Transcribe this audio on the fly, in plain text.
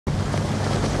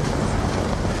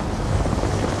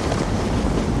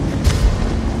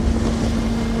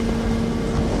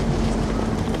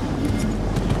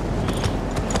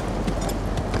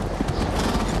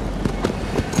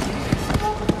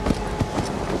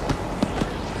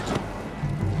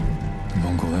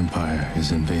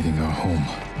is invading our home.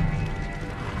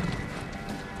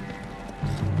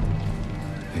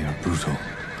 They are brutal,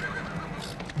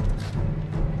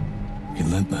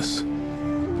 relentless,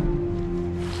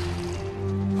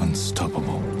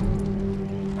 unstoppable.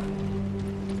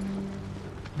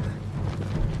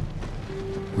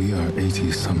 We are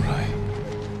 80 samurai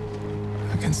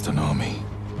against an army,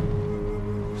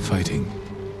 fighting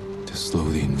to slow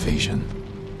the invasion.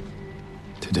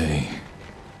 Today,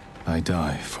 I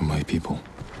die for my people.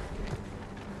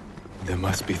 There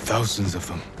must be thousands of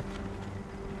them.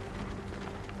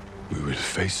 We will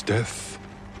face death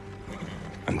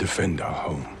and defend our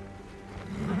home.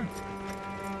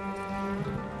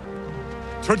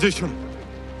 Tradition,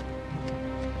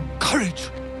 courage,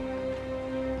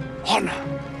 honor.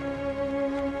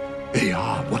 They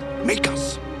are what make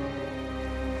us.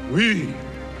 We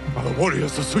are the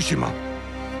warriors of Tsushima.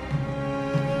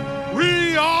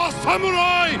 We are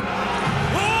samurai!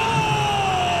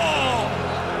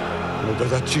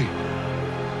 Nodadachi,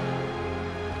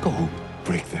 go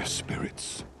break their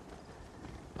spirits.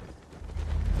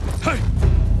 Hey!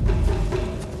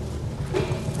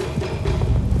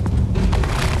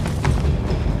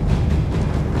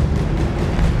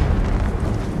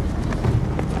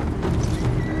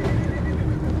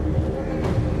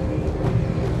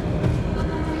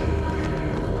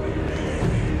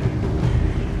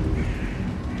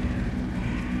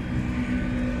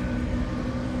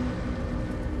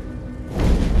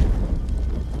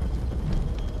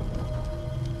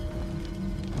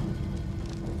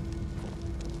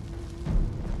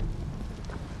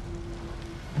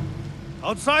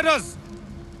 Outsiders!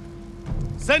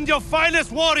 Send your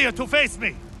finest warrior to face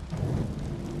me!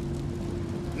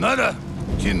 Nada,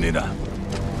 Jinnida.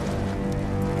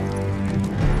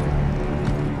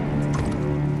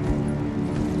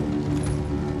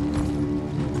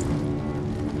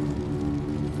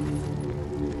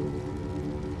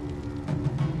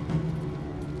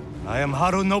 I am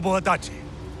Harunobu Adachi,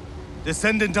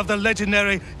 descendant of the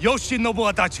legendary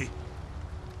Yoshinobu Adachi.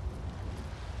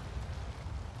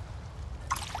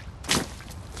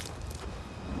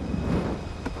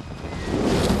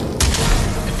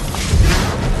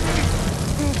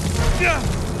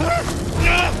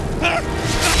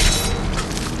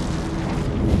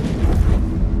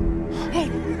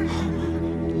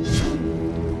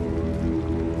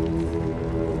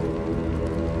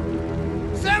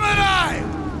 Samurai!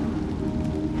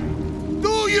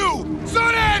 Do you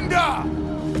surrender?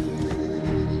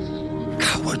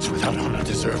 Cowards without honor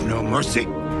deserve no mercy.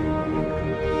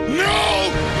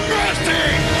 No mercy!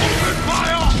 Open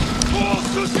fire! For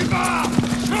Tsushima!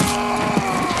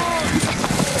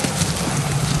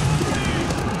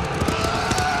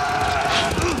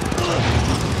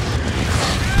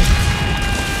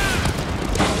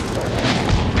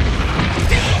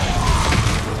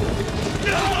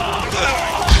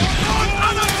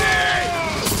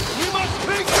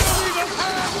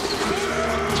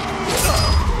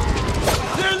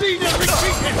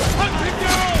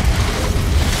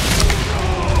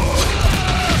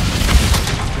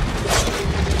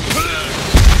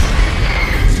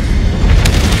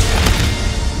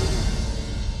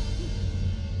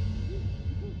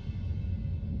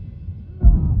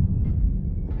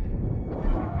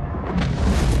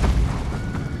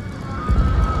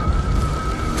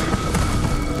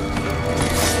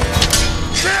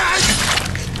 Charge!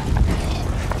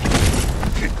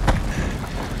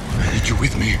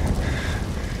 With me.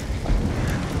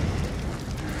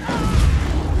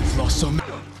 We've lost so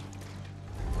many.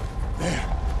 There,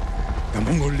 the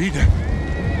Mongol leader.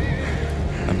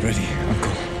 I'm ready,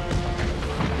 Uncle.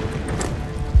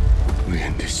 We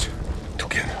end this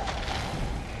together.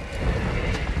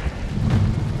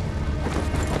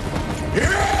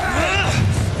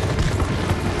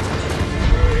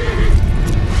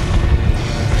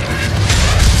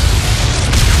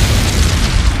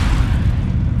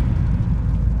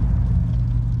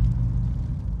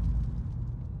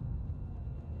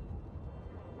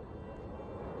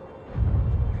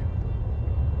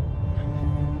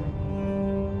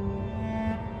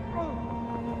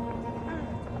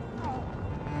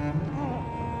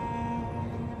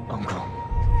 Uncle.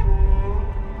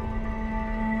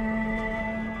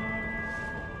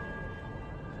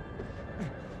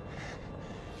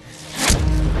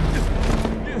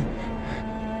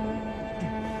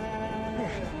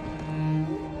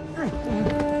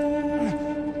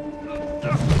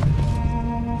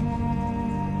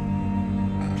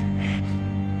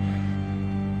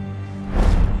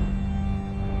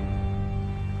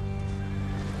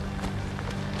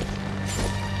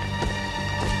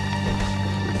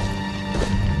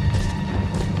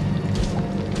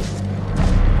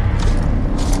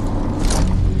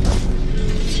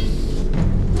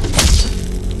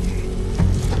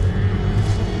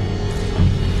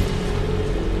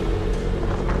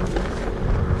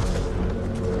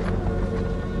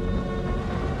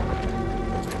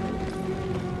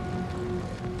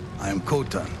 am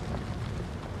Khotan,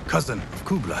 cousin of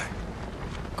Kublai,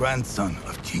 grandson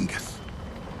of Genghis.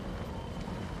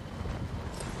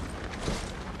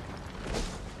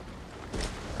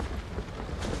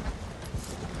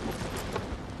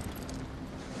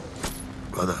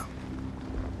 Brother,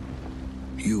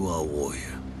 you are a warrior.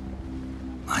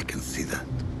 I can see that.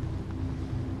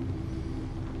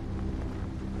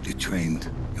 You trained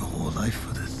your whole life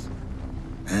for this.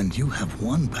 And you have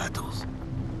won battles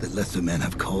that lesser men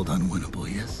have called unwinnable,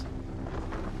 yes?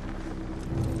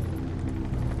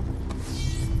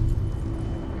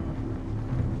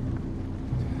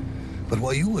 But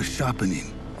while you were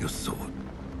sharpening your sword,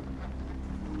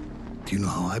 do you know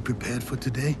how I prepared for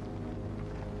today?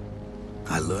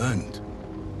 I learned.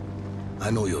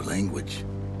 I know your language,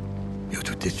 your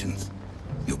traditions,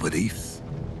 your beliefs,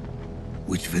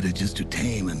 which villages to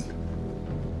tame and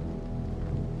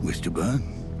which to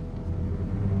burn.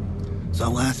 So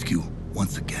I'll ask you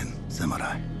once again,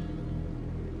 Samurai,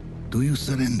 do you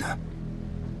surrender?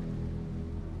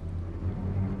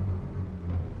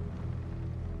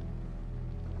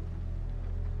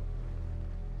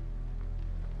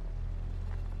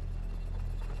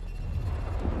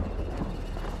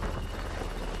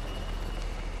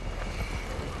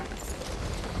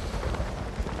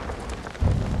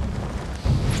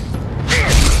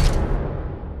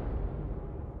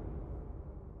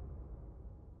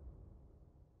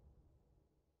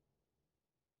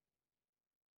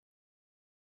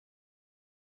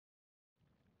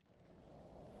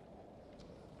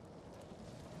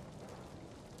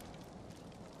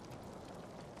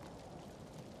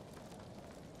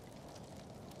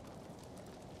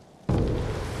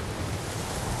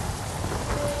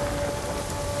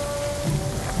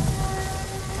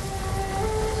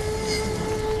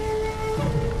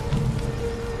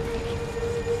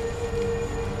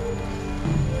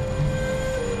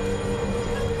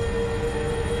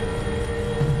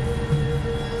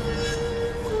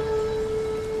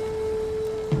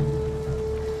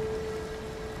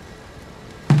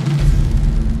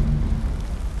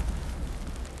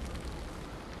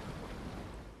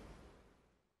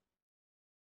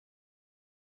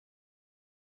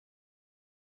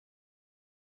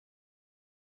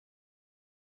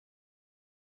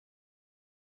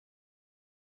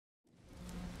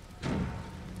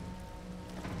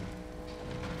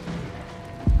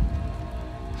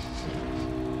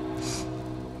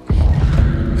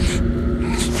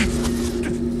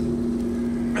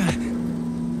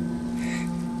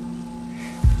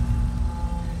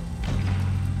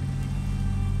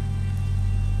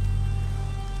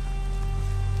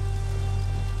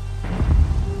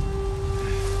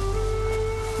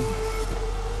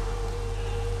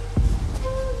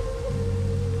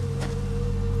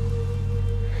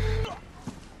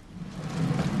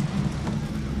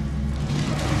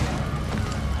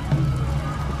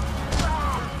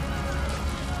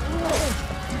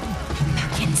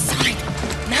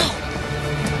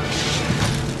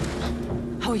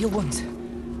 How are your wounds?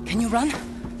 Can you run?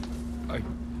 I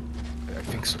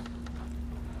think so.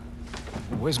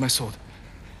 Where's my sword?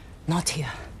 Not here.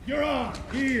 You're on!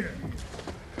 Here!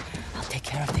 I'll take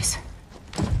care of this.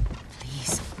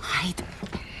 Please, hide.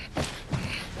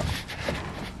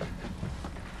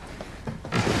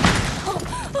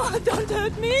 Oh, don't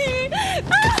hurt me!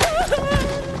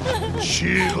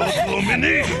 Shield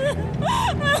Lumini!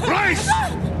 Rice! I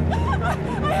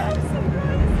have some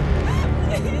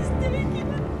rice. Please take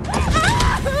it.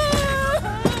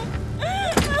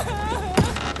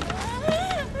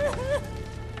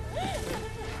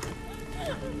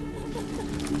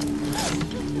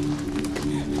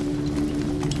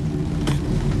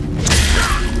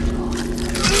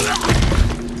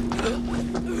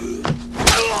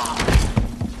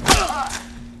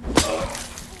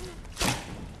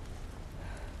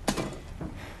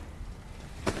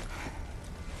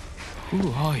 Who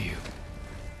are you?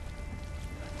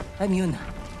 I'm Yuna.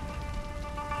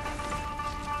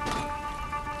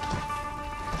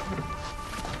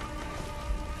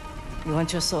 You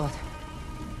want your sword?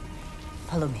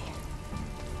 Follow me.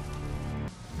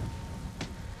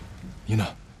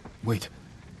 Yuna, wait.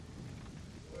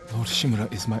 Lord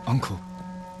Shimura is my uncle.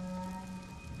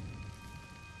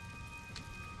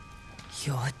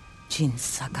 You're Jin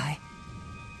Sakai?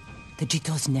 The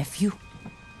Jito's nephew?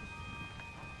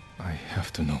 I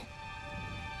have to know.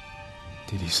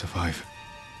 Did he survive?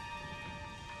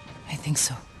 I think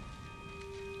so.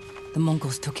 The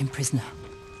Mongols took him prisoner.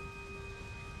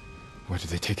 Where did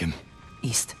they take him?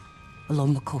 East,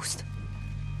 along the coast.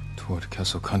 Toward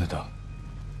Castle Kaneda.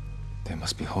 They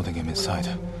must be holding him inside,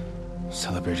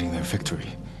 celebrating their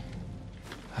victory.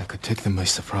 I could take them by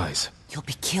surprise. You'll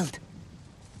be killed.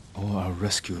 Or I'll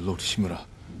rescue Lord Shimura.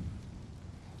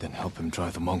 Then help him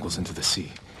drive the Mongols into the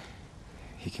sea.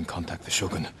 He can contact the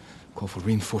Shogun, call for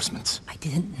reinforcements. I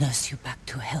didn't nurse you back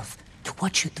to health to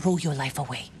watch you throw your life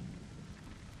away.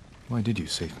 Why did you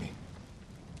save me?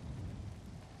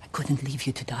 I couldn't leave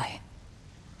you to die.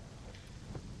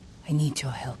 I need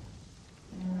your help.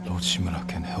 Lord Shimura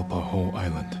can help our whole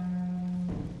island.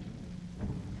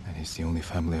 And he's the only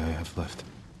family I have left.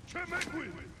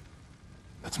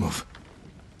 Let's move.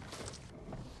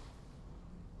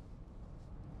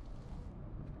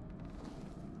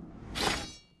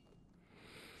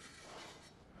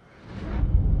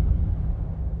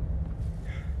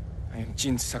 I am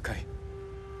Jin Sakai,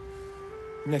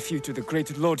 nephew to the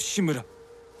great Lord Shimura.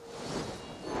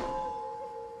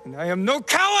 And I am no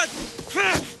coward!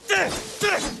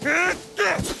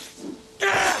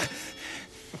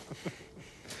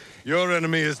 Your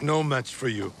enemy is no match for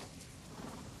you.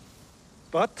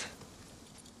 But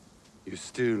You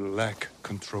still lack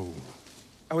control.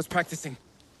 I was practicing.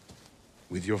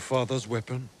 With your father's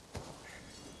weapon?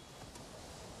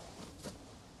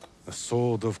 The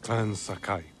sword of Clan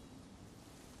Sakai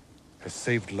has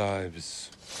saved lives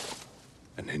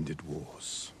and ended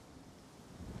wars.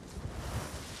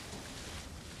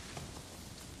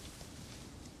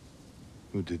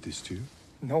 Who did this to you?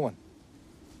 No one.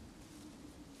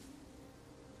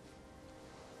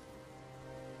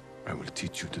 I will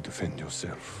teach you to defend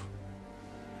yourself.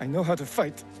 I know how to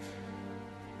fight.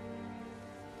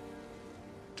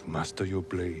 To master your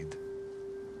blade,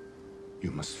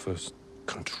 you must first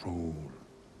control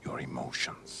your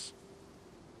emotions.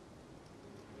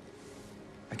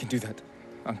 I can do that,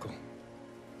 Uncle.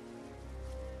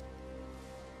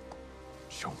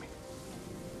 Show me.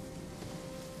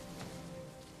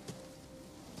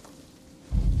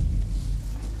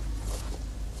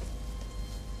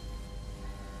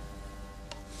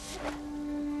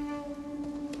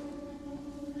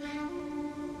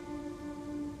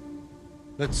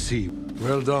 Let's see.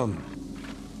 Well done.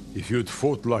 If you'd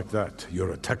fought like that,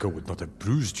 your attacker would not have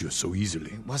bruised you so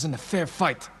easily. It wasn't a fair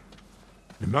fight.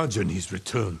 Imagine he's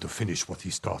returned to finish what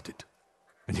he started.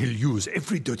 And he'll use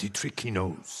every dirty trick he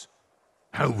knows.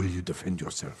 How will you defend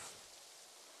yourself?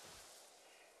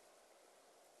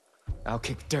 I'll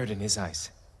kick dirt in his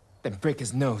eyes, then break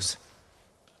his nose.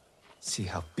 See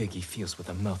how big he feels with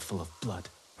a mouthful of blood.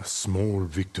 A small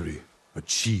victory,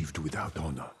 achieved without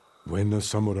honor. When a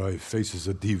samurai faces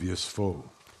a devious foe,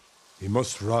 he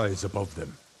must rise above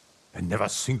them and never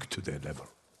sink to their level,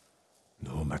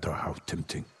 no matter how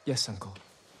tempting. Yes, Uncle.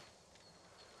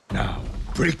 Now,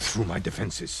 break through my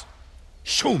defenses.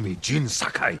 Show me Jin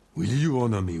Sakai. Will you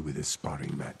honor me with a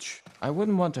sparring match? I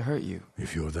wouldn't want to hurt you.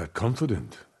 If you're that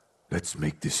confident, let's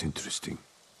make this interesting.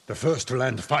 The first to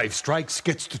land 5 strikes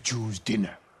gets to choose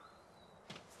dinner.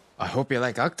 I hope you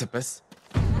like octopus.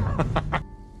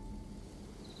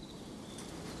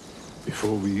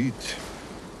 Before we eat,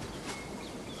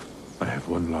 I have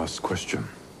one last question.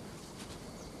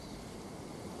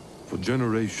 For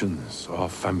generations, our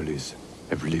families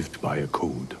have lived by a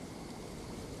code.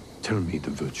 Tell me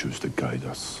the virtues that guide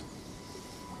us.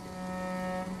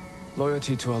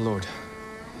 Loyalty to our Lord.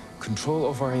 Control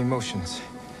over our emotions.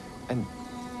 And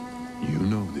You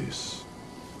know this.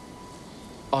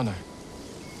 honor.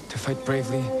 To fight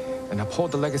bravely and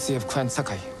uphold the legacy of Clan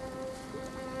Sakai.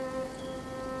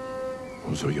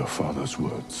 Those are your father's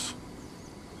words.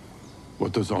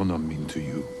 What does honor mean to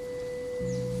you?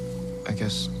 I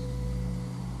guess...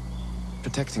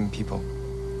 protecting people.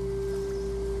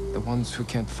 The ones who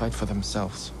can't fight for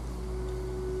themselves.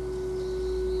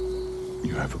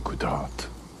 You have a good heart.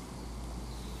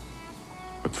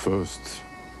 But first,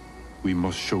 we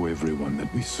must show everyone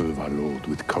that we serve our Lord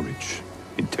with courage,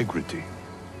 integrity,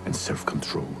 and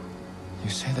self-control. You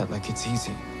say that like it's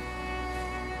easy.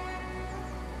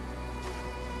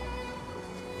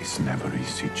 It's never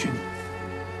easy, Jin.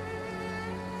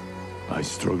 I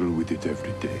struggle with it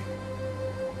every day.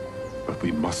 But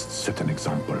we must set an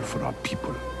example for our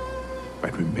people by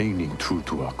remaining true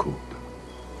to our code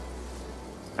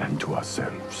and to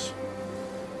ourselves.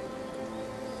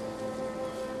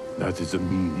 That is the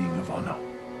meaning of honor.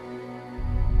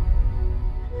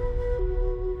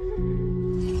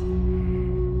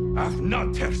 I'm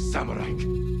not her samurai.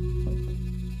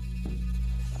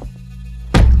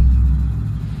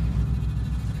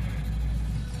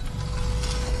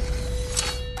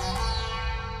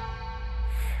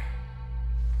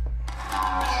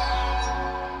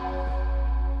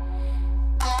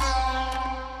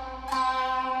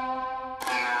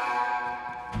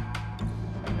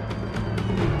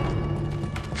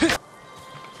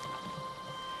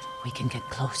 We can get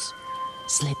close.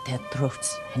 slit their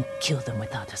throats, and kill them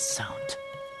without a sound.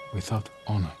 Without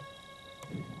honor,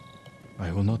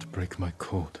 I will not break my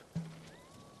code.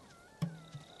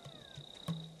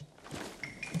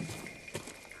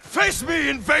 Face me,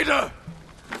 invader!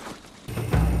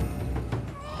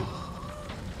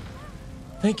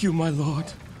 Thank you, my lord.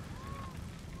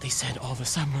 They said all the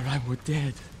samurai were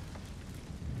dead.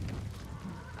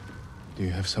 Do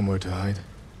you have somewhere to hide?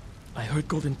 I heard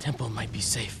Golden Temple might be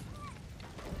safe.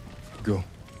 Go.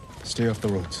 Stay off the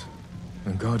roads.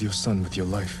 And guard your son with your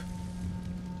life.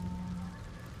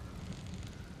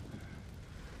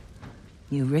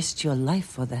 You risked your life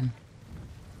for them.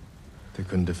 They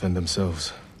couldn't defend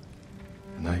themselves.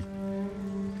 And I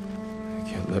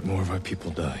can't let more of our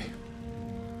people die.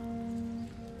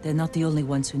 They're not the only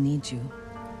ones who need you.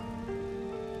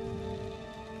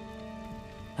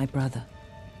 My brother.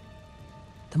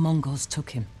 The Mongols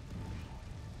took him.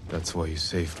 That's why you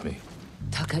saved me.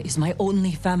 Taka is my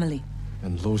only family.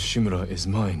 And Lord Shimura is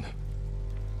mine.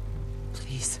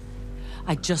 Please.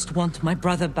 I just want my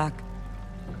brother back.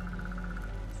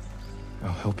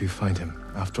 I'll help you find him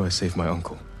after I save my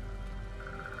uncle.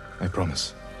 I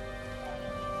promise.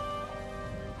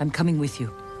 I'm coming with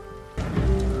you.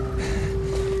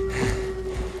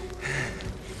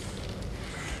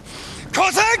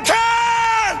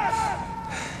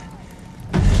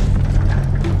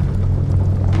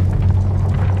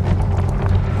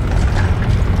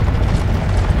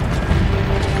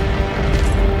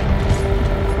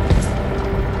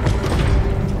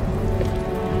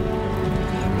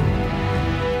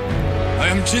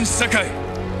 Jin Sakai,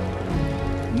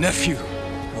 nephew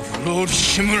of Lord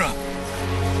Shimura.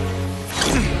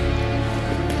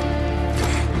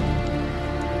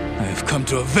 I have come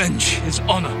to avenge his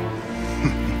honor.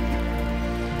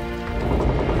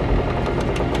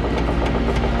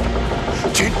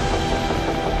 Jin!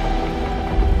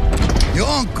 Your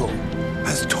uncle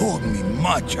has told me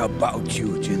much about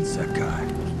you, Jin Sakai.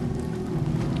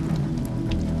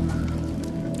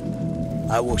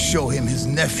 I will show him his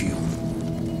nephew,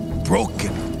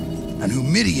 broken and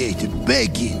humiliated,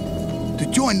 begging to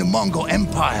join the Mongol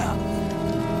Empire.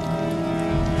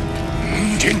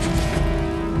 Jin!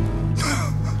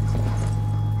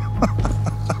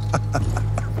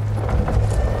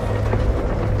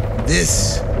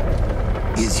 This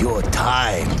is your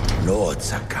time, Lord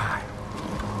Sakai.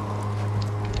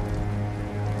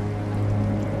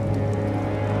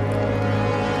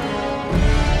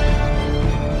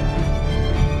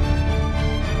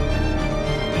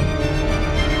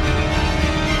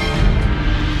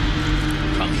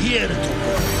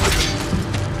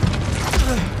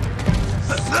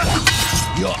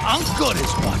 Your uncle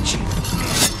is watching.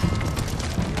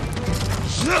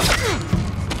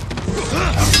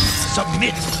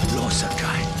 Submit, Lord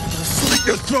Sakai. Slit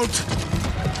your throat!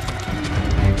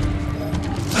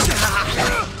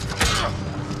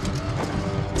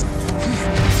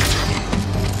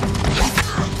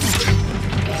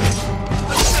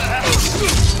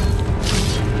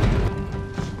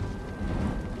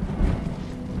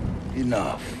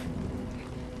 Enough.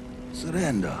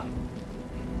 Surrender.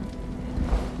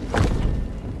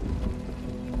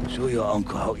 Show your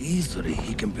uncle how easily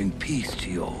he can bring peace to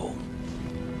your home.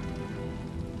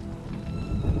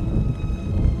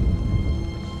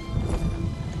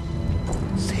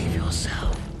 Save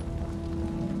yourself.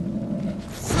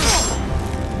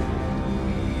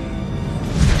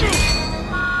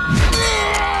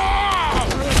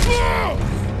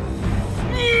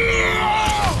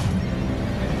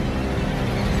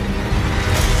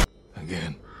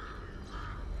 Again.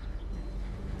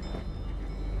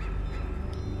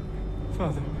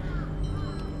 Father.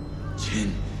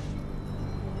 Jin.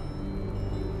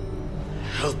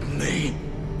 Help me.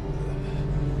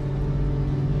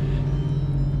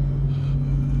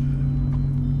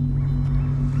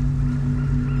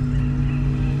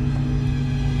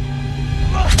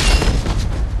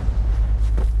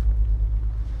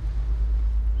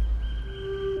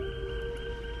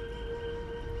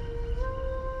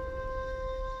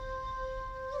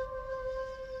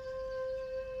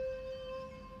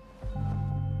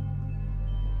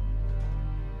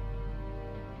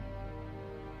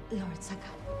 Lord Sakai.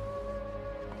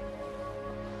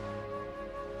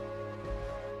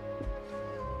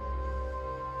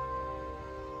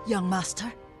 Young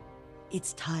master,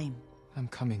 it's time. I'm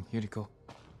coming, Yuriko.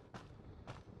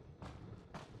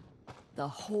 The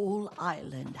whole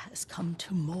island has come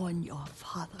to mourn your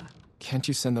father. Can't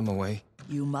you send them away?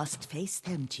 You must face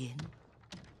them, Jin.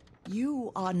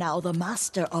 You are now the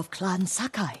master of Clan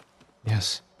Sakai.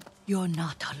 Yes. You're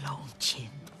not alone, Jin.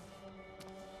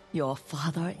 Your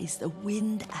father is the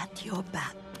wind at your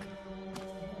back.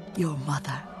 Your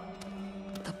mother.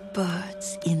 The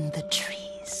birds in the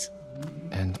trees.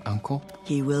 And Uncle?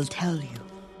 He will tell you.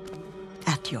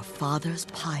 At your father's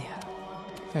pyre.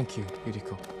 Thank you,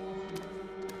 Yuriko.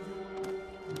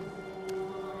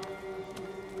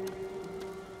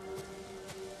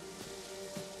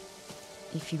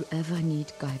 If you ever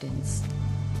need guidance,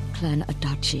 Clan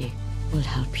Adachi will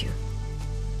help you.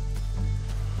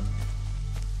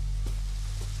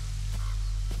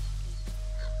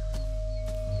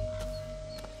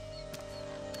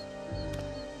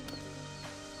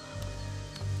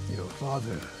 Your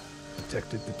father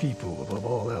protected the people above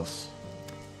all else.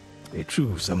 A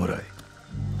true samurai.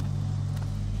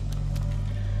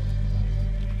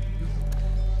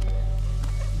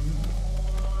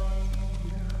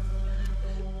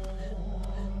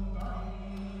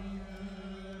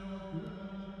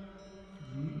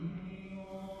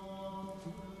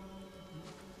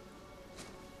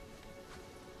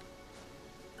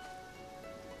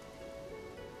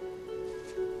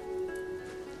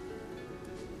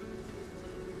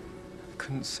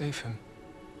 Couldn't save him.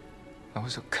 I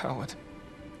was a coward.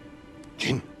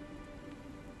 Jin,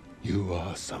 you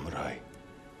are a samurai.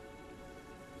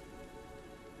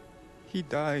 He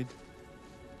died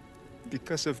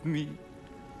because of me.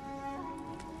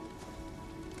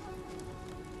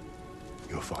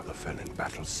 Your father fell in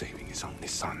battle saving his only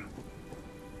son.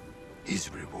 His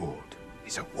reward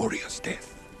is a warrior's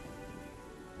death.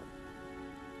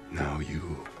 Now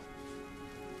you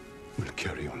will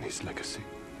carry on his legacy.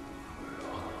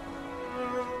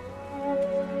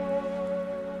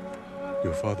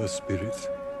 Your father's spirit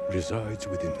resides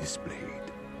within this blade.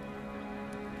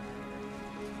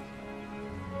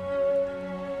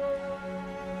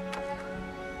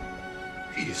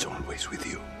 He is always with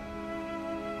you.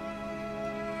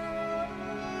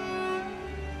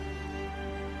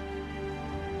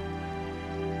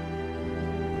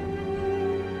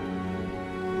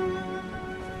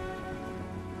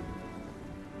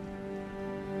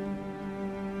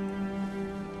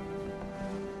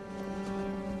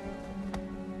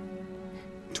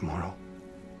 Tomorrow,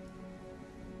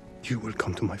 you will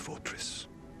come to my fortress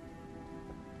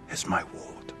as my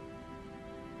ward.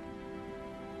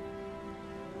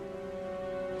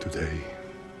 Today,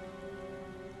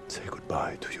 say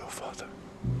goodbye to your father.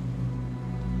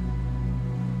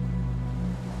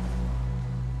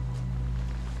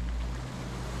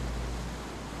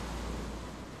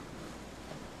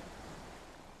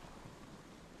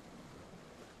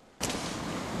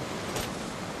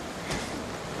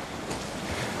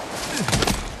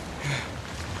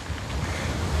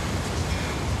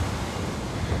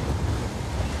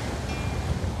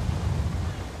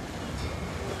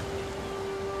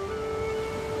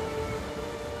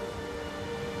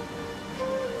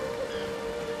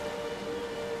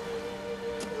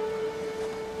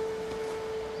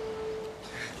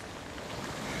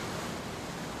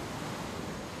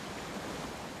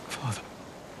 Father.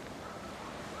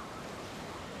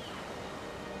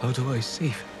 How do I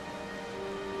save him?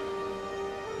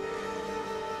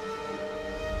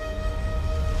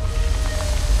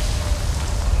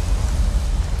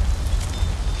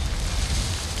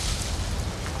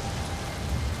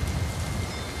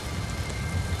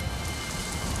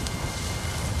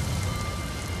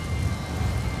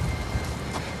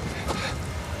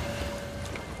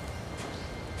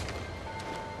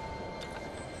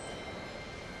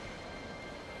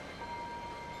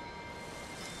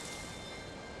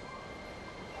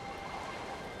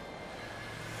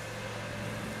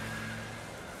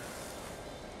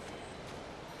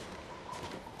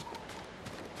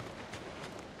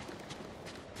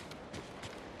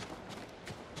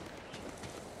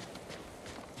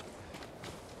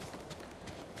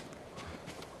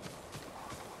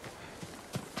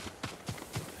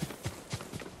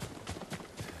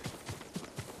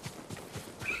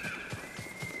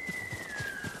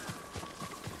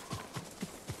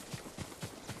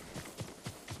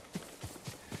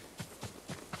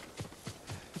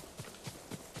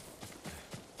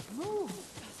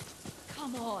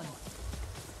 Come on.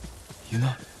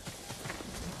 Yuna.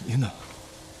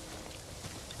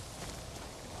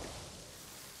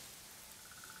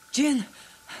 Jin,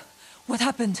 what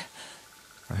happened?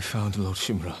 I found Lord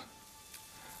Shimura.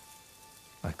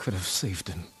 I could have saved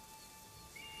him.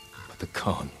 But the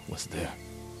Khan was there.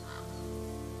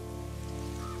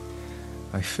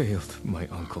 I failed my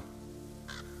uncle.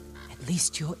 At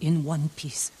least you're in one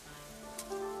piece.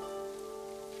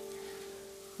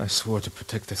 I swore to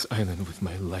protect this island with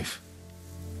my life.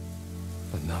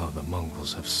 But now the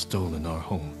Mongols have stolen our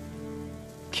home,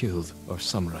 killed our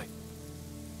samurai.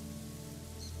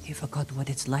 You forgot what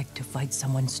it's like to fight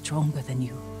someone stronger than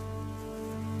you.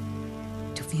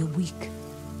 feel weak.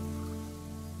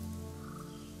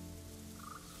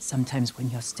 Sometimes when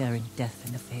you're staring death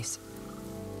in the face,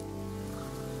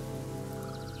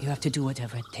 you have to do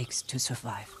whatever it takes to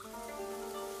survive.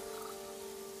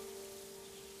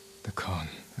 The Khan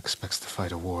expects to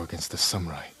fight a war against the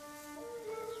samurai.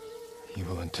 He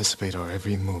will anticipate our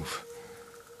every move,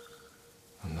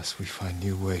 unless we find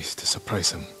new ways to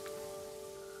surprise him.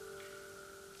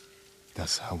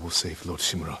 That's how we'll save Lord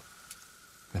Shimura,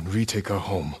 and retake our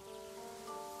home.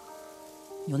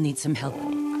 You'll need some help.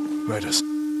 Riders.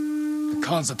 The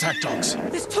Khan's attack dogs.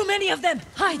 There's too many of them!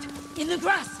 Hide! In the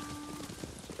grass!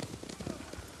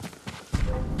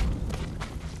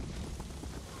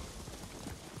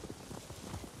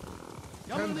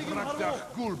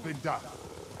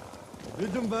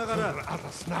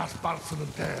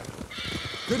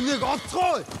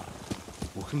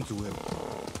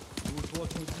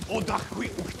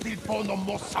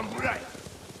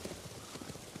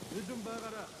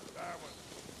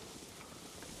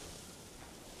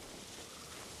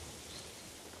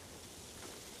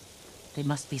 They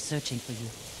must be searching for you.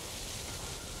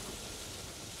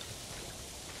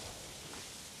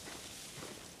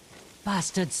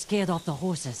 Bastards scared off the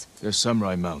horses. They're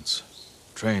samurai mounts,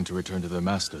 trained to return to their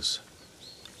masters.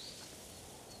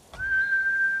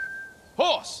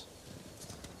 Horse!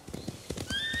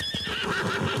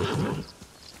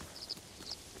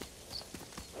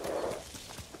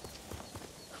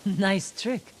 Nice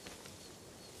trick.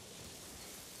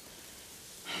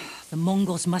 The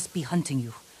Mongols must be hunting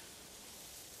you.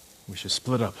 We should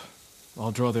split up.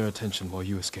 I'll draw their attention while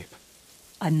you escape.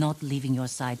 I'm not leaving your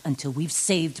side until we've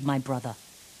saved my brother.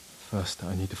 First,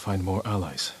 I need to find more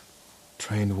allies.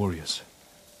 Trained warriors.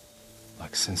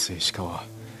 Like Sensei Ishikawa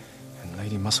and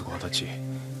Lady Masuko Adachi.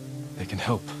 They can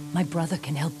help. My brother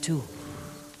can help too.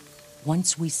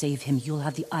 Once we save him, you'll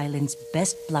have the island's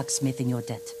best blacksmith in your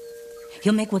debt.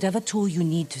 He'll make whatever tool you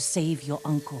need to save your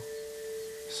uncle.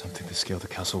 Something to scale the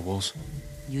castle walls?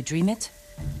 You dream it,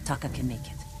 Taka can make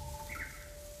it.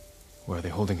 Where are they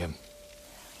holding him?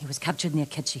 He was captured near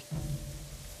Kechi.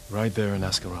 Ride there and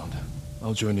ask around.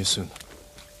 I'll join you soon.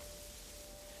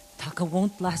 Taka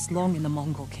won't last long in the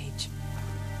Mongol cage.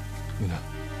 Una,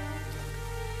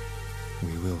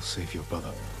 we will save your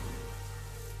brother.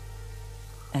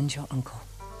 And your uncle.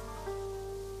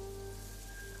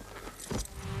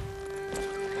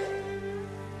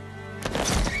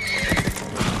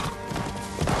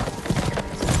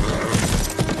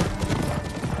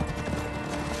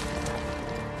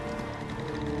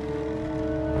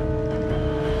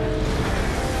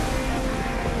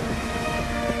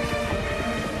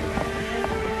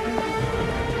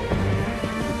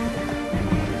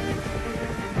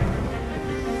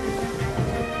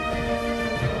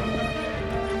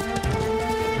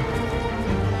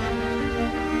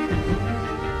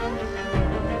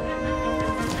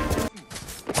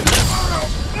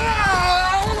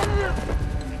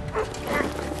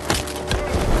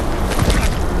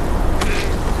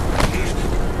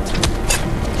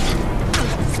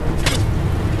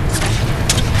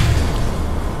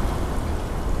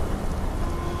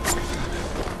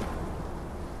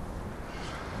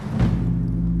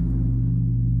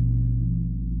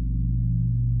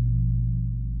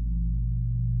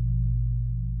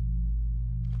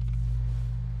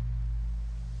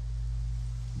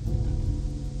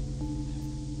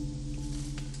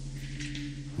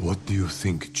 What do you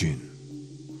think, Jin?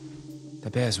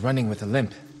 The bear's running with a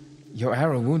limp. Your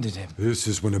arrow wounded him. This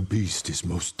is when a beast is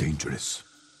most dangerous.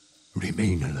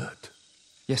 Remain alert.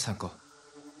 Yes, uncle.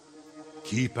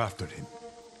 Keep after him.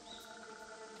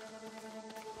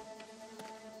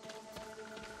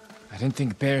 I didn't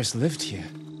think bears lived here.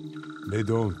 They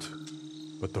don't.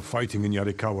 But the fighting in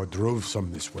Yarikawa drove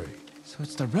some this way. So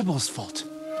it's the rebels' fault.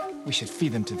 We should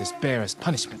feed them to this bear as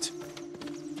punishment.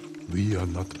 We are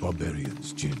not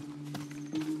barbarians, Jin.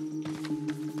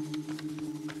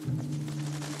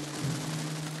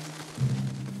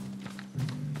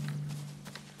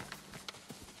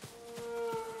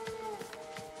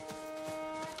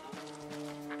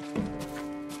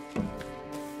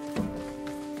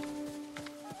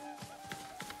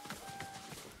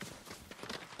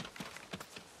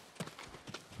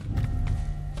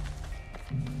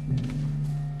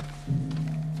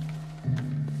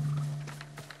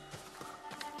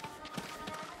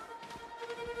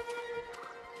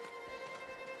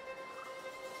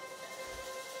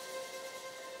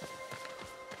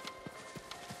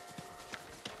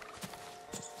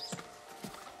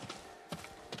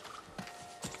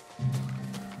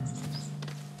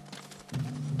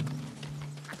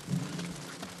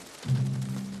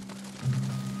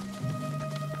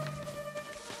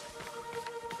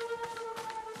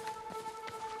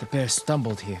 bear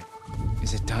stumbled here.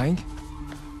 Is it dying?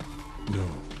 No,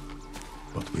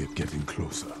 but we're getting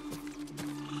closer.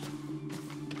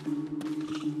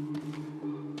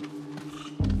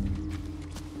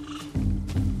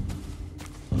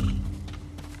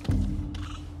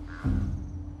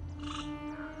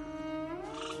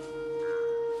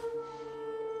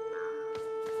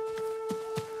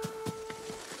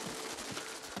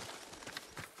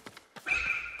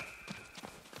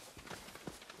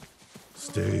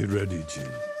 Stay ready, Jin.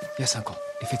 Yes, Uncle.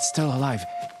 If it's still alive,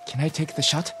 can I take the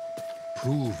shot?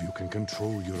 Prove you can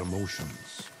control your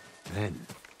emotions. Then,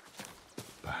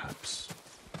 perhaps.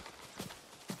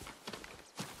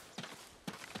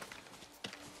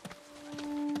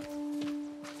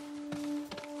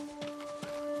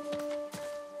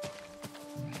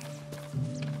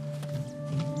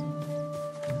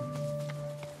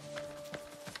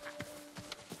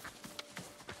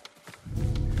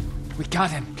 We got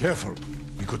him. Careful.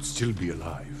 He could still be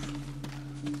alive.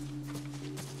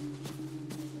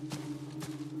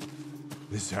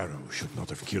 This arrow should not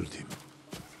have killed him.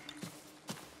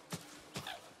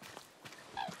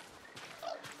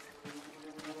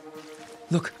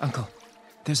 Look, Uncle.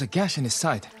 There's a gash in his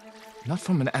side. Not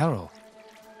from an arrow.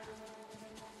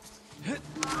 An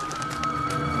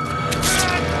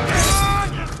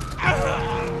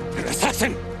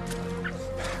assassin!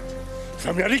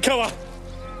 From Yarikawa!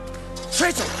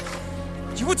 Traitor!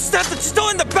 You would stab the Chido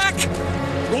in the back!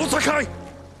 Rosakai!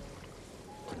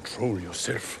 Control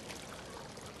yourself.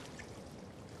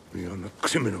 We are not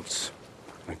criminals,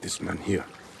 like this man here.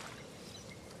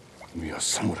 We are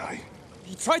samurai.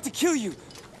 He tried to kill you!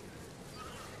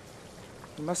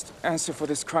 He must answer for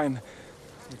this crime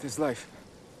with his life.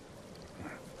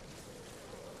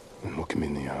 And look him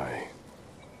in the eye.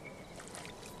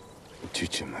 And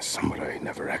teach him that samurai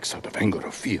never acts out of anger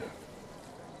or fear.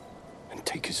 And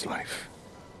take his life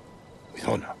with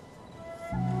honor.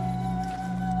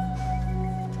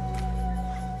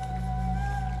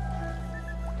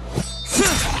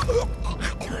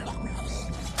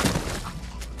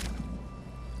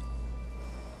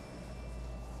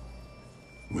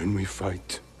 When we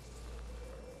fight,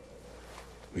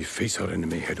 we face our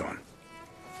enemy head-on.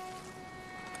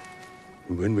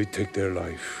 And when we take their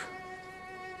life,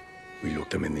 we look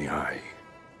them in the eye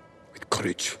with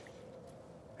courage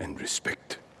and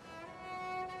respect.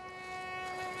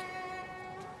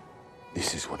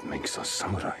 This is what makes us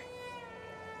samurai.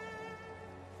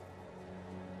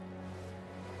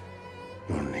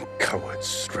 Only cowards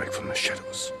strike from the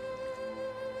shadows.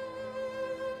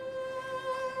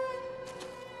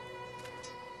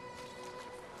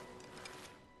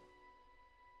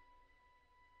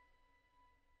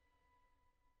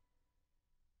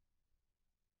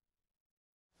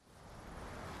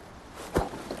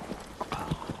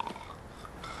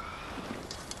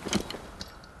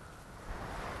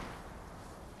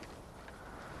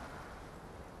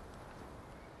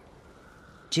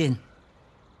 Jin,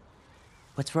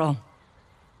 what's wrong?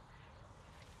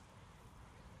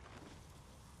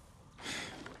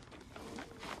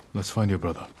 Let's find your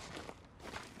brother.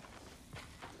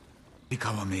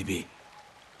 Ikawa, maybe.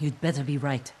 You'd better be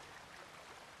right.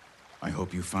 I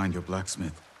hope you find your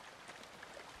blacksmith.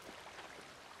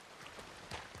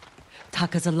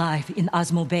 Taka's alive in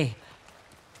Osmo Bay.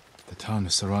 The town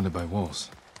is surrounded by walls.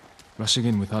 Rushing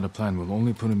in without a plan will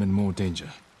only put him in more danger.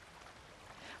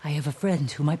 I have a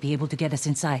friend who might be able to get us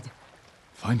inside.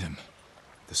 Find him.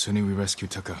 The sooner we rescue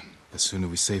Taka, the sooner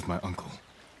we save my uncle.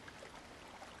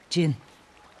 Jin.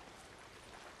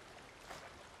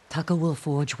 Taka will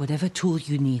forge whatever tool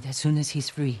you need as soon as he's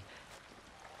free.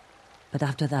 But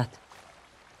after that,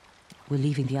 we're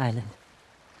leaving the island.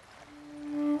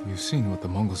 You've seen what the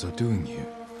Mongols are doing here.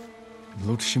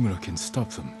 Lord Shimura can stop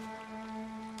them.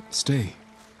 Stay.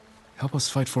 Help us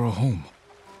fight for a home.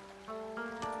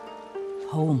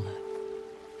 Home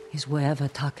is wherever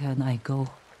Taka and I go.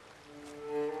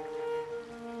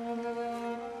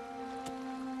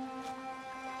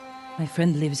 My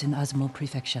friend lives in Azamo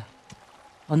Prefecture,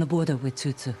 on the border with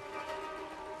Tsutsu.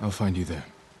 I'll find you there.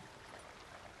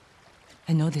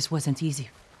 I know this wasn't easy.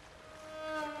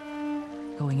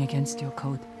 Going against your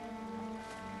code.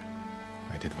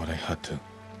 I did what I had to.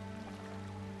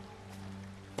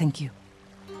 Thank you.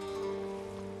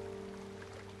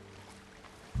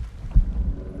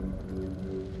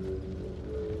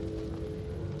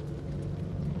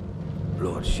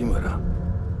 Lord Shimura,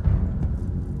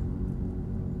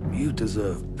 you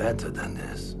deserve better than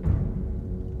this.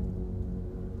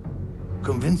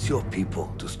 Convince your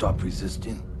people to stop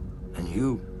resisting, and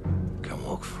you can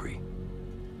walk free.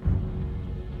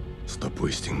 Stop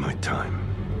wasting my time.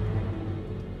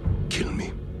 Kill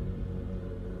me.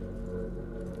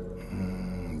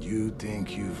 You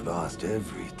think you've lost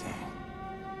everything.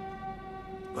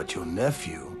 But your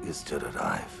nephew is still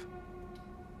alive.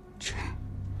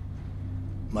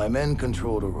 My men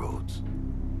control the roads.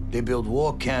 They build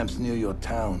war camps near your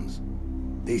towns.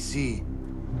 They see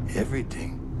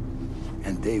everything,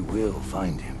 and they will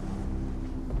find him.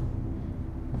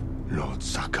 Lord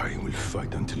Sakai will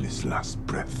fight until his last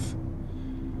breath.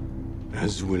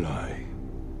 As will I.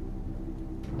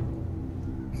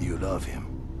 You love him.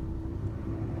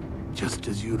 Just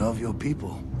as you love your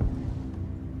people.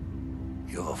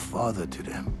 You're a father to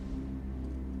them.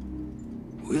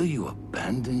 Will you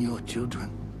abandon your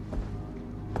children?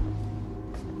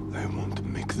 I won't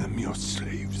make them your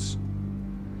slaves.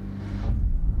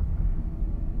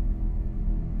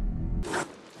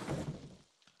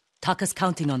 Taka's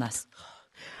counting on us.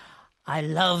 I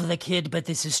love the kid, but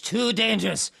this is too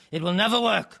dangerous. It will never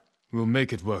work. We'll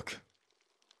make it work.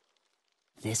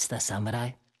 This the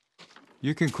samurai?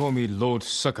 You can call me Lord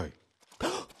Sakai.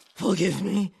 Forgive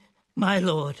me, my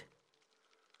lord.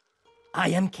 I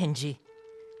am Kenji,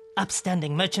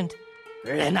 upstanding merchant,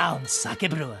 renowned sake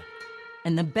brewer.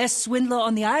 And the best swindler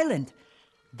on the island.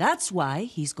 That's why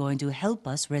he's going to help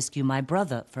us rescue my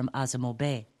brother from Azamo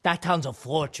Bay. That town's a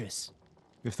fortress.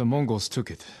 If the Mongols took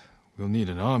it, we'll need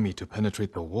an army to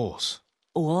penetrate the walls.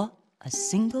 Or a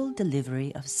single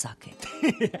delivery of sake.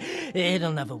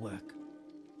 It'll never work.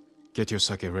 Get your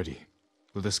sake ready.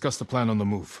 We'll discuss the plan on the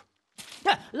move.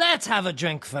 Let's have a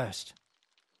drink first.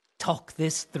 Talk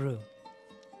this through.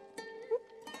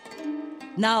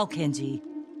 Now, Kenji.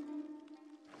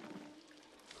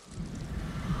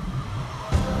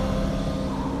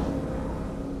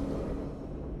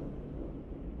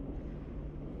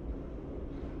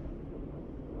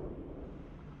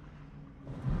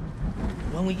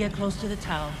 When we get close to the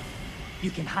town,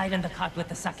 you can hide in the cart with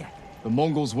the sake. The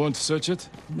Mongols won't search it?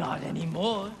 Not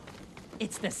anymore.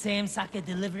 It's the same sake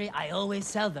delivery I always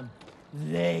sell them.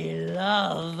 They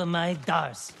love my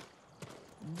dars.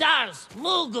 Dars,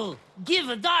 Mughal! Give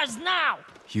a dars now!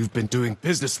 You've been doing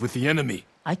business with the enemy.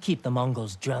 I keep the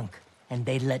Mongols drunk, and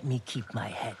they let me keep my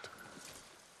head.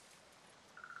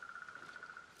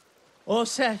 All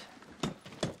set.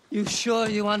 You sure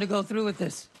you want to go through with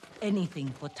this? Anything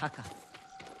for Taka.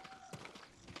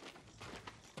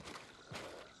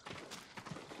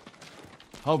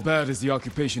 How bad is the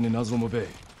occupation in Azamo Bay?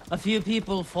 A few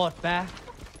people fought back.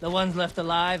 The ones left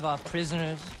alive are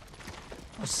prisoners.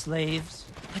 Or slaves.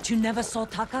 But you never saw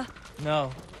Taka?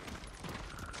 No.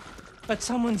 But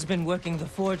someone's been working the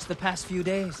forge the past few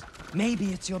days. Maybe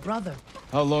it's your brother.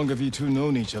 How long have you two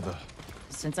known each other?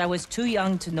 Since I was too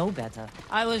young to know better.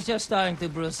 I was just starting to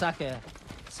brew sake.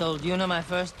 Sold Yuna my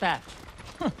first batch.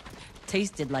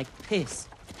 Tasted like piss,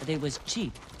 but it was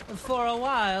cheap. For a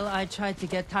while, I tried to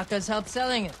get Taka's help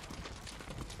selling it.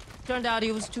 Turned out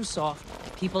he was too soft.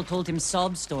 People told him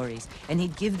sob stories, and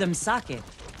he'd give them sake,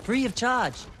 free of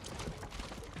charge.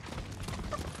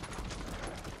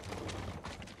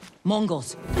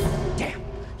 Mongols. Damn,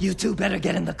 you two better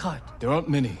get in the cart. There aren't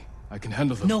many. I can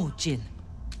handle them. No, Jin.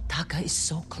 Taka is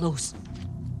so close.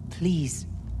 Please.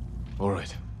 All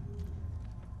right.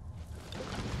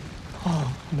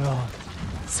 Oh, no.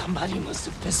 Somebody must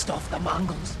have pissed off the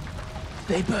Mongols.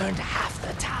 They burned half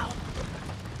the town.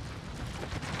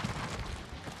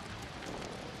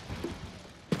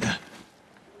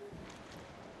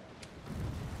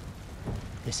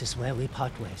 This is where we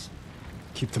part ways.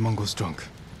 Keep the Mongols drunk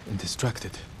and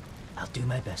distracted. I'll do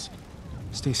my best.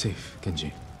 Stay safe,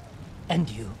 Kenji. And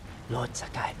you, Lord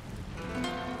Sakai.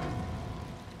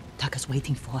 Taka's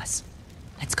waiting for us.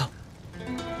 Let's go.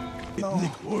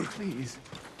 No, please.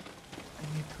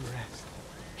 I need to rest.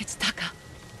 It's Taka.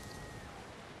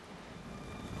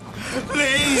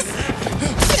 Please!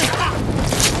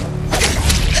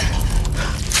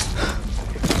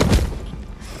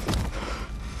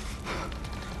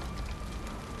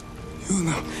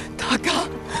 Yuna. Taka!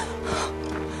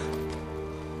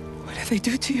 What did they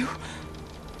do to you?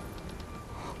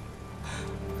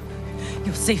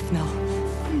 You're safe now.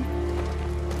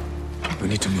 We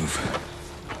need to move.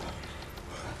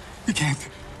 We can't.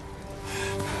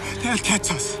 They'll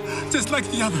catch us, just like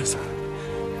the others.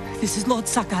 This is Lord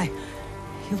Sakai.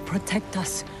 He'll protect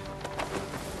us.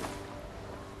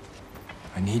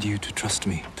 I need you to trust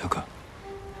me, Taka.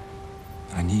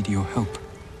 I need your help.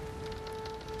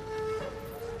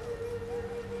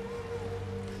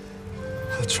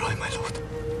 I'll try, my lord.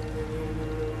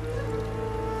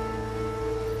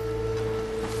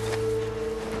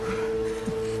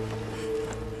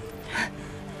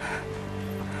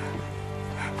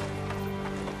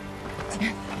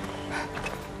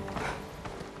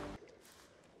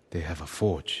 They have a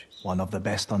forge. One of the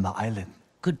best on the island.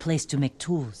 Good place to make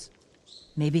tools.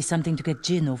 Maybe something to get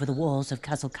Jin over the walls of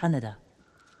Castle Kaneda.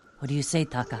 What do you say,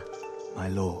 Taka? My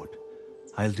lord,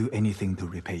 I'll do anything to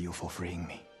repay you for freeing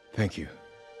me. Thank you.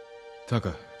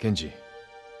 Taka, Genji,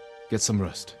 get some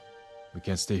rest. We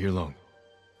can't stay here long.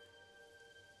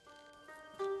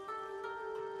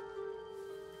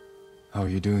 How are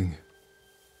you doing?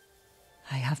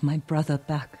 I have my brother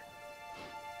back.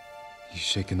 He's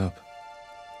shaken up.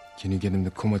 Can you get him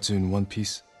to Komatsu in one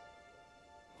piece?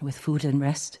 With food and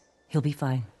rest, he'll be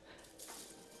fine.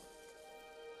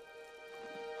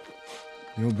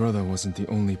 Your brother wasn't the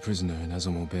only prisoner in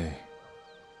Azumo Bay.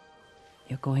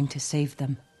 You're going to save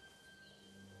them.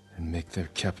 And make their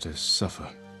captors suffer.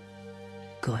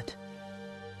 Good.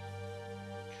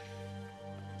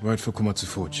 Ride for Komatsu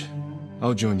Forge.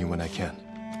 I'll join you when I can.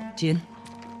 Jin?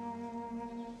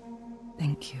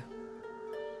 Thank you.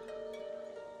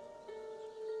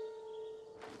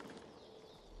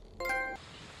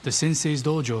 The sensei's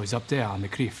dojo is up there on the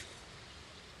cliff.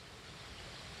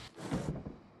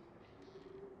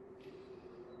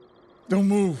 Don't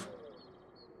move.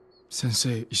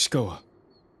 Sensei Ishikawa.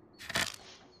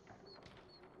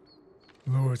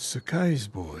 Lord Sakai's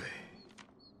boy.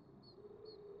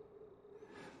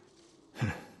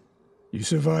 You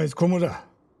survived Komura.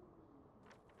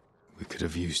 We could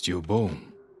have used your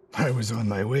bone. I was on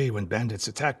my way when bandits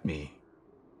attacked me.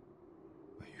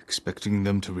 Are you expecting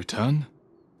them to return?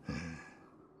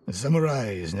 A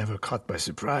samurai is never caught by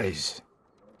surprise.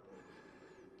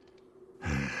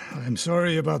 I'm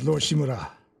sorry about Lord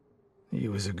Shimura. He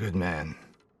was a good man.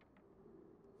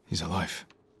 He's alive.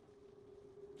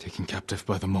 Taken captive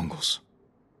by the Mongols.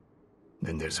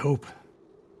 Then there's hope.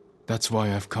 That's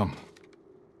why I've come.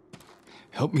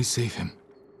 Help me save him.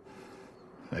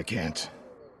 I can't.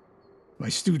 My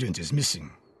student is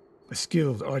missing. A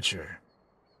skilled archer.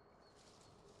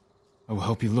 I will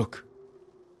help you look.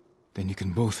 Then you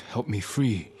can both help me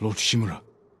free Lord Shimura.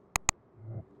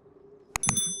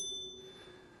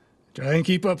 Try and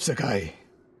keep up, Sakai.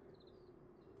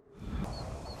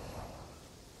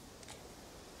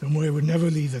 Tomoe would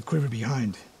never leave that quiver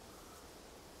behind.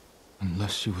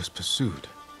 Unless she was pursued.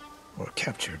 Or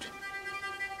captured.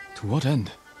 To what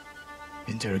end?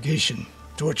 Interrogation,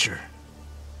 torture.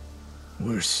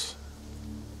 Worse.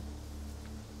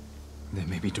 They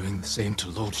may be doing the same to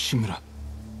Lord Shimura.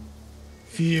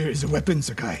 Fear is a weapon,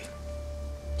 Sakai.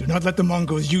 Do not let the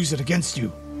Mongols use it against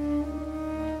you.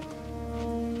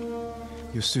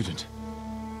 Your student.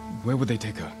 Where would they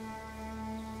take her?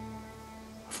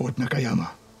 Fort Nakayama.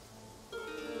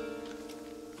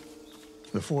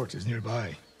 The fort is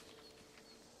nearby.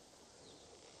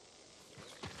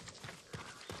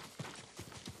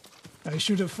 I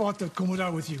should have fought at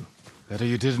Komura with you. Better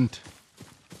you didn't.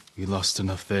 You lost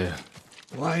enough there.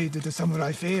 Why did the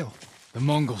samurai fail? The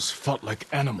Mongols fought like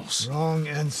animals. Wrong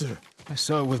answer. I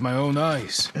saw it with my own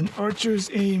eyes. An archer's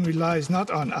aim relies not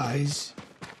on eyes,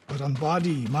 but on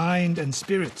body, mind, and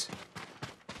spirit.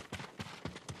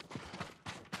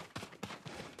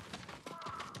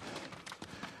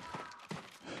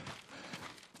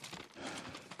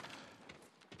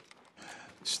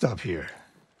 Stop here.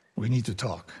 We need to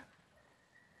talk.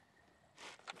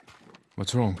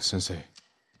 What's wrong, Sensei?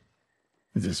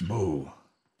 This bow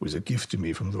was a gift to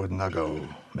me from Lord Nagao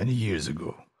many years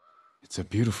ago. It's a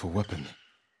beautiful weapon.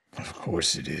 Of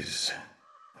course it is.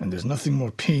 And there's nothing more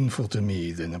painful to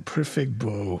me than a perfect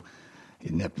bow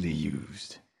ineptly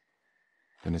used.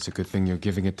 Then it's a good thing you're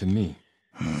giving it to me.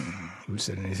 Who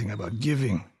said anything about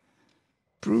giving?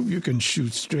 Prove you can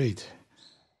shoot straight.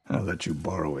 I'll let you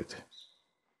borrow it.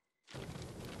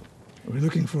 We're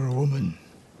looking for a woman,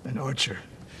 an archer.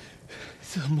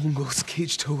 The Mongols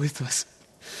caged her with us.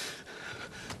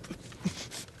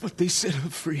 But they set her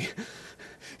free.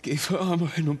 Gave her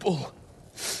armor and a bow.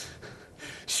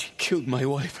 She killed my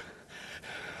wife.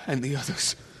 And the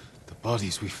others. The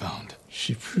bodies we found.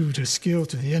 She proved her skill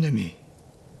to the enemy.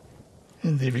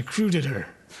 And they recruited her.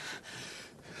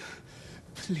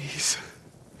 Please.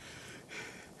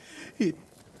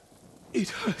 It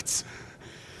hurts.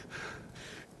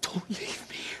 Don't leave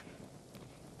me.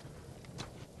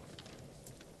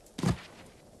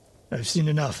 I've seen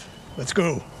enough. Let's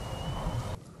go.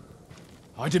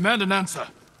 I demand an answer.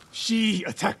 She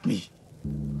attacked me.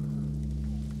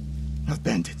 Not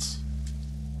bandits.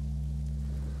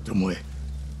 Tomoe.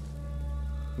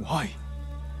 Why?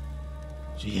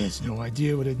 She has no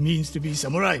idea what it means to be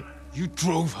samurai. You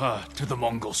drove her to the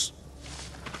Mongols.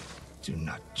 Do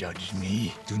not judge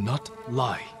me. Do not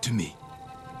lie to me.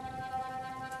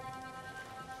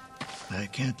 I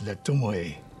can't let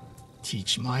Tomoe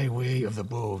teach my way of the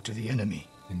bow to the enemy.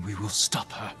 Then we will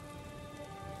stop her.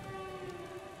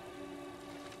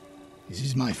 This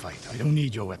is my fight. I don't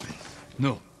need your weapon.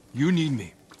 No, you need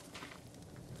me.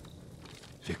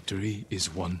 Victory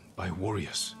is won by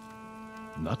warriors,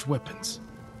 not weapons.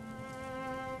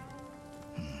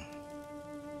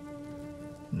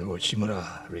 Lord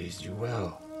Shimura raised you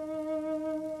well.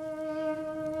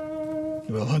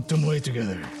 We'll hunt Tomoe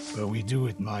together, but we do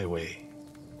it my way.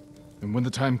 And when the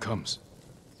time comes,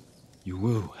 you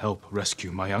will help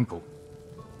rescue my uncle.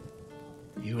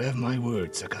 You have my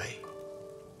word, Sakai.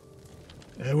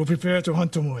 I will prepare to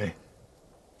hunt Tomoe.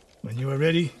 When you are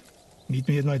ready, meet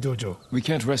me at my dojo. We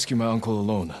can't rescue my uncle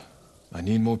alone. I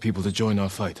need more people to join our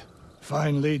fight.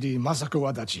 Find Lady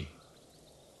Masako Adachi.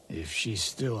 If she's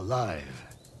still alive,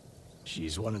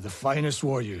 she's one of the finest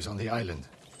warriors on the island.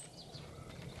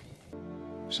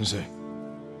 Sensei,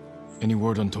 any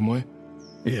word on Tomoe?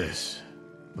 Yes,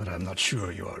 but I'm not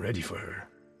sure you are ready for her.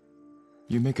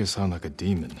 You make her sound like a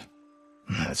demon.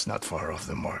 That's not far off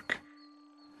the mark.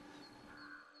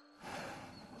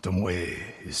 Tomoe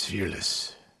is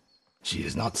fearless. She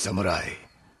is not samurai,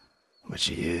 but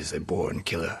she is a born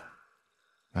killer.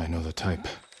 I know the type.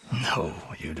 No,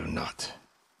 you do not.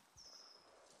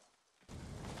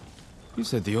 You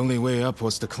said the only way up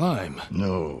was to climb.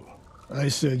 No, I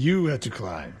said you had to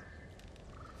climb.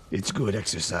 It's good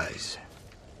exercise.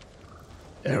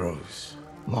 Arrows,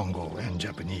 Mongol and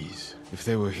Japanese. If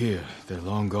they were here, they're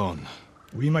long gone.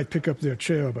 We might pick up their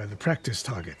trail by the practice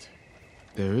target.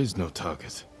 There is no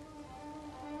target.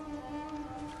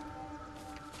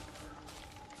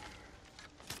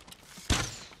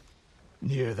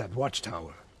 Near that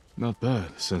watchtower. Not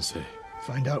bad, Sensei.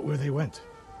 Find out where they went.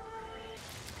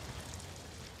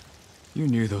 You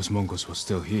knew those Mongols were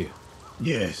still here.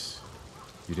 Yes.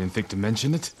 You didn't think to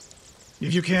mention it?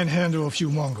 If you can't handle a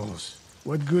few Mongols,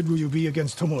 what good will you be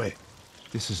against Tomoe?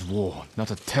 This is war,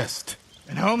 not a test.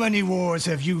 And how many wars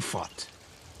have you fought?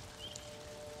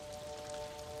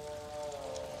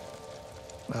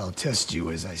 I'll test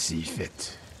you as I see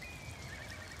fit.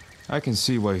 I can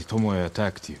see why Tomoe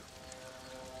attacked you.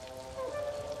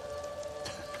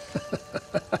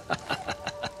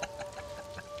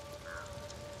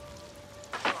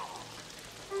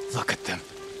 Look at them.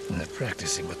 They're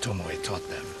practicing what Tomoe taught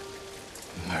them.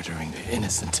 Murdering the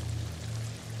innocent.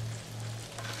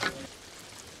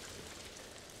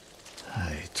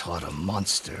 I taught a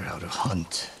monster how to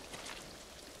hunt.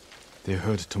 They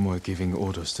heard Tomoe giving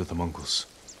orders to the Mongols.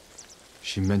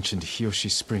 She mentioned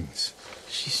Hiyoshi Springs.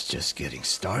 She's just getting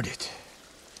started.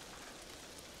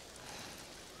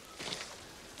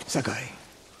 Sakai,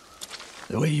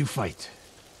 the way you fight,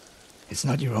 it's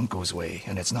not your uncle's way,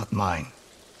 and it's not mine.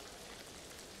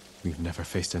 We've never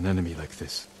faced an enemy like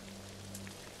this.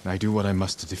 I do what I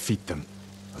must to defeat them.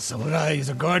 A samurai is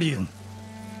a guardian,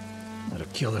 not a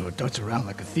killer who darts around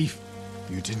like a thief.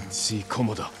 You didn't see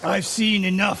Komoda. I've seen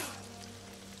enough.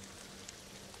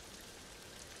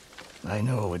 I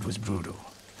know it was brutal,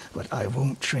 but I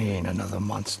won't train another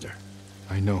monster.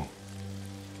 I know.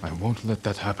 I won't let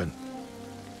that happen.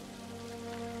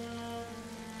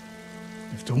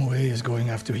 If Tomoe is going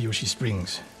after Hiyoshi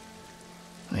Springs,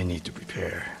 I need to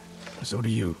prepare. So do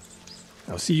you.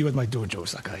 I'll see you at my dojo,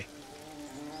 Sakai.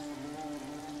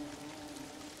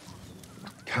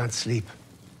 Can't sleep.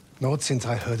 Not since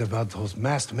I heard about those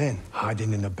masked men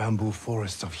hiding in the bamboo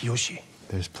forests of Hiyoshi.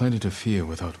 There's plenty to fear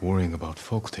without worrying about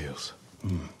folktales.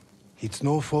 It's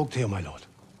no folktale, my lord.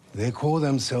 They call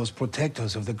themselves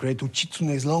protectors of the great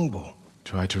Uchitsune's longbow.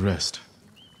 Try to rest.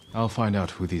 I'll find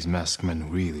out who these masked men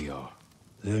really are.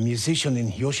 The musician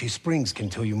in Hiyoshi Springs can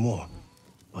tell you more.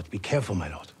 But be careful, my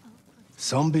lord.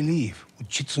 Some believe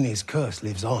Uchitsune's curse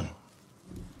lives on.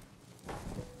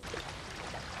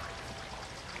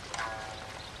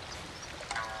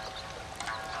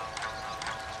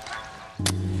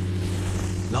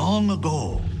 Long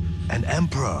ago, an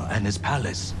emperor and his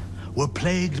palace were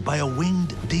plagued by a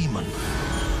winged demon.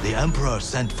 The emperor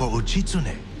sent for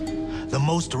Uchitsune, the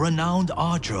most renowned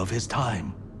archer of his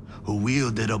time, who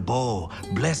wielded a bow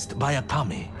blessed by a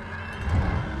kami.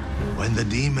 When the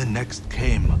demon next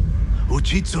came,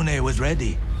 Uchitsune was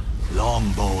ready,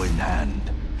 longbow in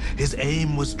hand. His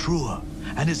aim was truer,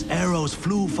 and his arrows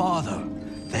flew farther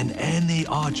than any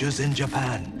archers in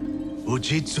Japan.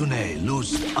 Uchitsune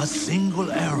loosed a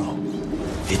single arrow.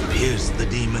 It pierced the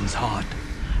demon's heart.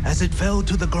 As it fell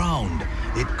to the ground,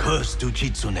 it cursed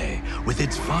Uchitsune with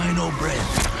its final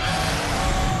breath.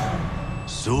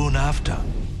 Soon after,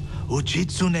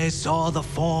 Uchitsune saw the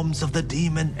forms of the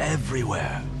demon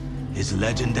everywhere. His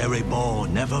legendary bow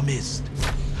never missed,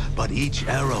 but each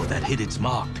arrow that hit its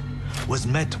mark was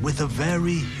met with a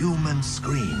very human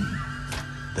scream.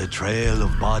 The trail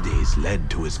of bodies led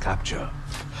to his capture.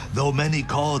 Though many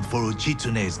called for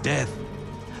Uchitsune's death,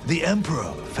 the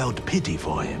Emperor felt pity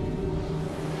for him.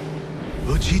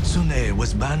 Uchitsune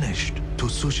was banished to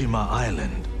Tsushima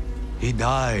Island. He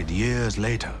died years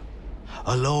later,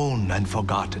 alone and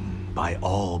forgotten by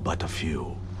all but a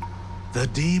few. The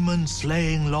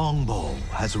demon-slaying longbow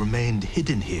has remained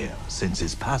hidden here since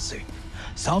his passing.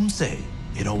 Some say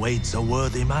it awaits a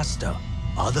worthy master.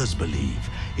 Others believe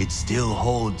it still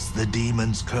holds the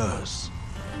demon's curse.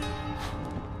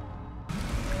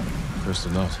 Cursed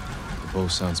or not, the bow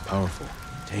sounds powerful.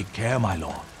 Take care, my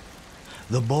lord.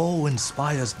 The bow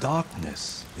inspires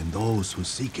darkness in those who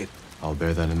seek it. I'll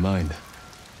bear that in mind.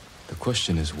 The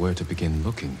question is where to begin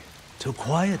looking. To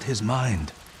quiet his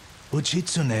mind,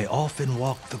 Uchitsune often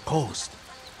walked the coast,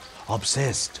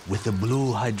 obsessed with the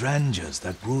blue hydrangeas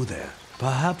that grew there.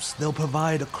 Perhaps they'll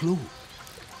provide a clue.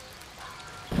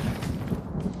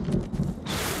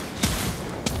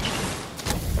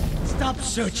 Stop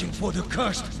searching for the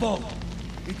cursed bow.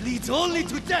 It leads only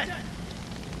to death.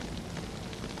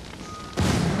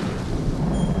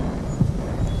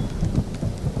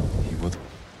 He would...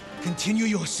 Continue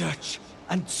your search,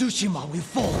 and Tsushima will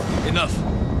fall. Enough!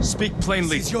 Speak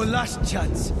plainly. This is your last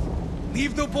chance.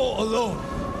 Leave the bow alone.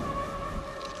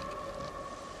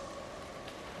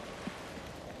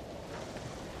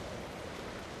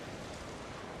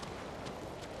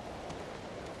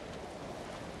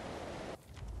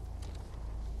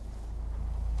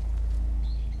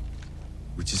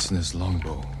 Uchitsune's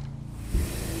longbow.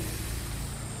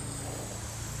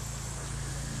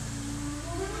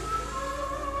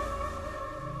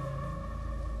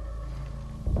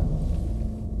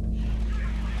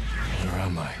 Where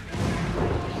am I?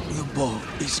 The bow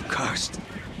is cursed.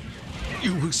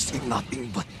 You will see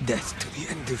nothing but death to the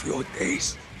end of your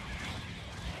days.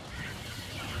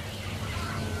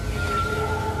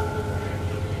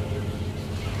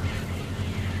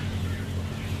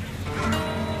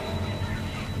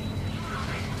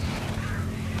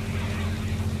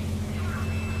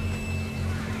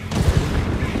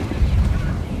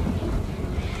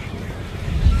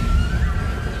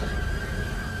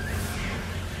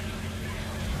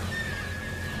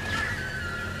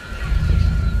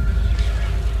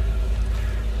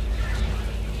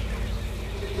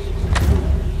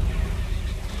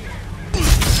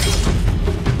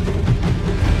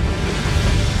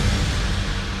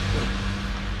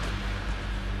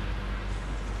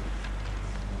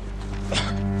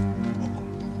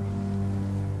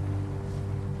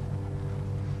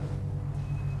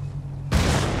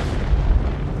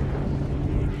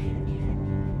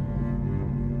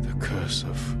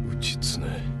 Of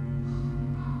Uchitsune.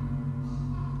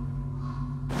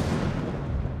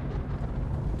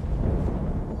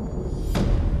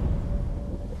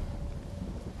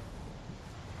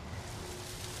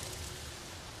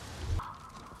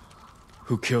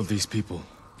 Who killed these people?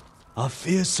 A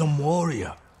fearsome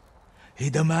warrior. He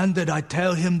demanded I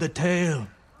tell him the tale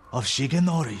of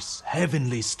Shigenori's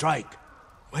heavenly strike.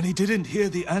 When he didn't hear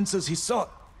the answers he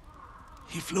sought,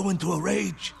 he flew into a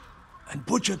rage and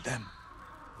butchered them.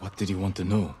 What did he want to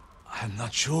know? I am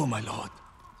not sure, my lord.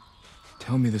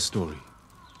 Tell me the story.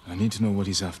 I need to know what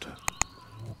he's after.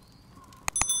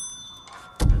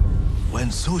 When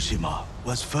Tsushima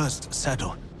was first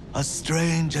settled, a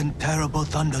strange and terrible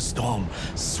thunderstorm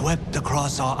swept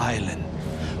across our island.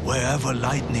 Wherever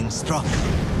lightning struck,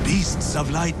 beasts of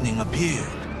lightning appeared.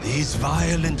 These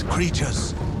violent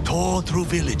creatures tore through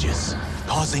villages,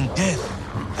 causing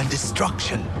death and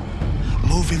destruction,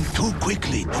 moving too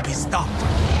quickly to be stopped.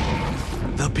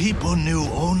 The people knew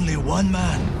only one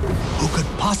man who could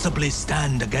possibly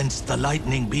stand against the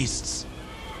lightning beasts.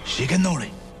 Shigenori,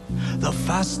 the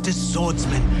fastest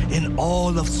swordsman in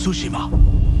all of Tsushima.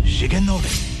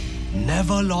 Shigenori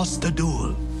never lost a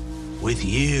duel. With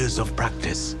years of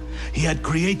practice, he had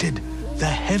created the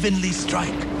Heavenly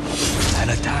Strike, an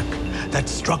attack that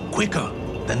struck quicker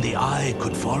than the eye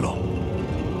could follow.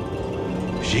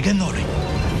 Shigenori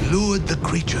lured the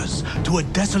creatures to a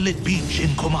desolate beach in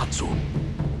Komatsu,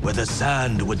 where the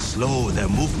sand would slow their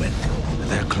movement.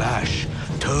 Their clash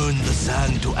turned the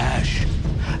sand to ash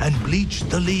and bleached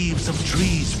the leaves of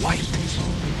trees white.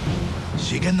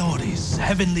 Shigenori's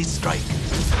Heavenly Strike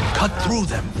cut through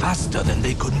them faster than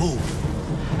they could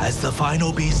move. As the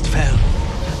final beast fell,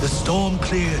 the storm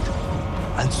cleared,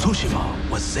 and Tsushima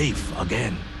was safe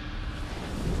again.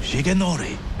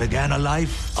 Shigenori began a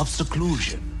life of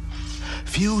seclusion.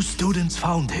 Few students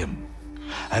found him,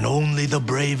 and only the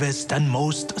bravest and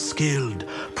most skilled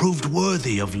proved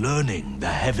worthy of learning the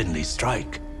Heavenly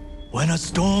Strike. When a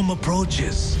storm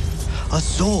approaches, a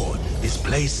sword is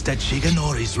placed at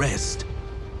Shigenori's rest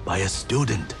by a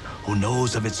student who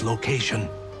knows of its location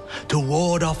to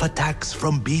ward off attacks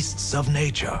from beasts of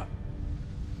nature.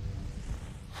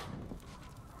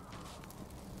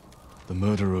 The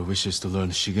murderer wishes to learn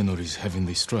Shigenori's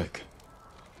heavenly strike.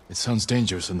 It sounds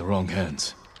dangerous in the wrong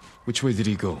hands. Which way did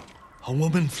he go? A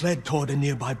woman fled toward a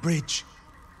nearby bridge.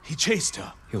 He chased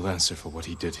her. He'll answer for what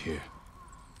he did here.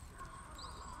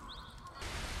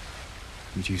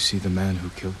 Did you see the man who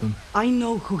killed them? I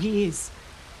know who he is.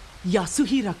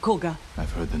 Yasuhira Koga.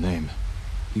 I've heard the name.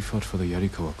 He fought for the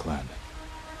Yarikawa clan.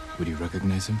 Would you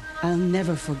recognize him? I'll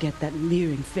never forget that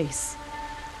leering face.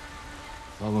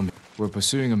 Follow me. We're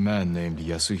pursuing a man named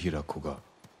Yasuhira Koga.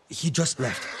 He just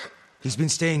left. He's been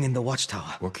staying in the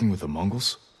watchtower. Working with the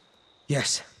Mongols?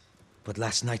 Yes, but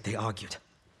last night they argued.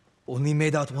 Only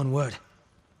made out one word.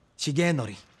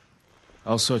 Shigenori.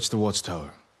 I'll search the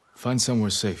watchtower. Find somewhere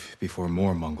safe before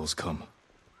more Mongols come.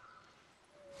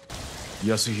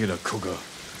 Yasuhira Koga,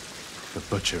 the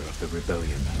butcher of the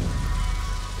rebellion.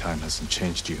 Time hasn't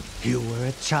changed you. You were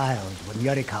a child when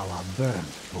Yarikawa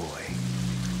burned, boy.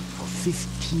 For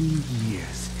 15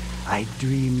 years, I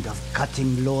dreamed of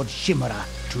cutting Lord Shimura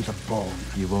to the bone.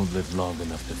 You won't live long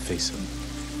enough to face him.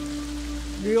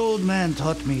 The old man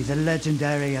taught me the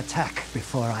legendary attack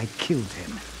before I killed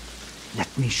him.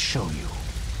 Let me show you.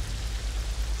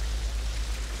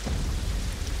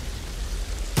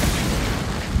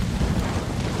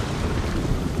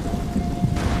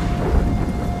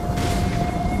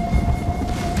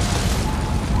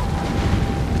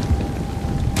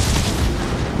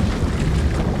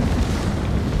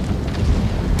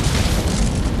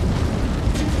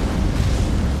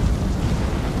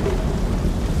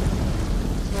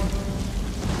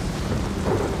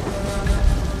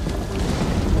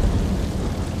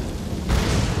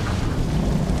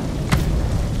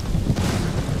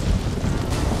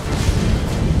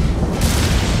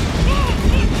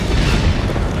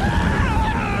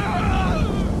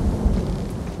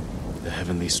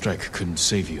 Strike couldn't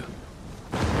save you.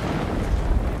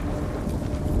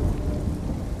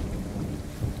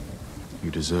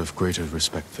 You deserve greater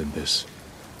respect than this.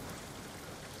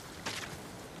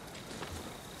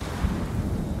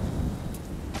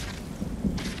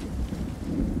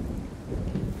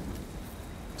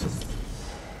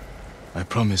 I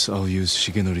promise I'll use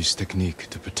Shigenori's technique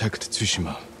to protect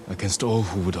Tsushima against all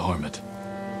who would harm it.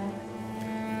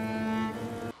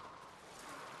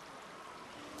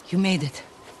 You made it.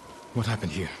 What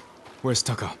happened here? Where's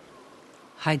Taka?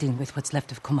 Hiding with what's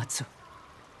left of Komatsu.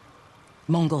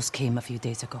 Mongols came a few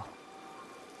days ago.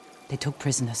 They took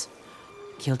prisoners,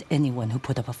 killed anyone who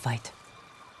put up a fight.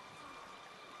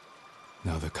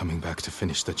 Now they're coming back to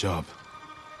finish the job.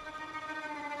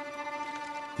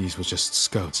 These were just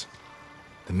scouts.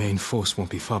 The main force won't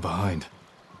be far behind.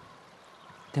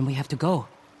 Then we have to go.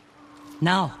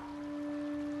 Now.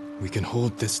 We can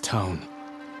hold this town.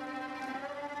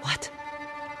 What?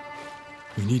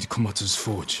 We need Komatsu's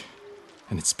forge,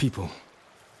 and its people.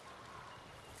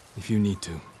 If you need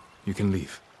to, you can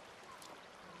leave.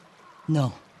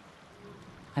 No.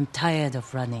 I'm tired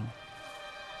of running.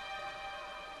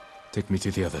 Take me to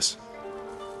the others.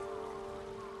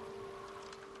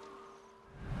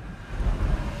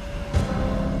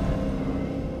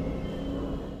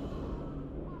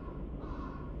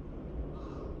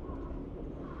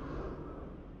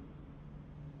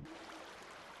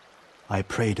 I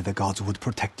prayed the gods would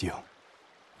protect you.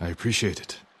 I appreciate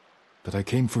it, but I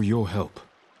came for your help.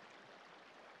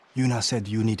 Yuna said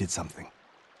you needed something.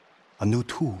 A new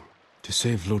tool. To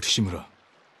save Lord Shimura.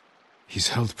 He's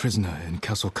held prisoner in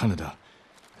Castle Kaneda,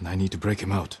 and I need to break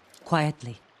him out.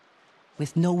 Quietly,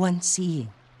 with no one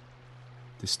seeing.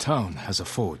 This town has a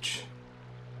forge,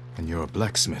 and you're a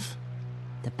blacksmith.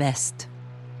 The best.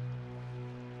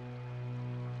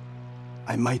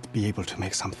 I might be able to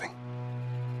make something.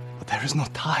 But there is no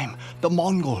time. The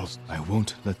Mongols! I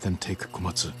won't let them take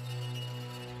Komatsu.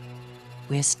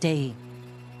 We're staying.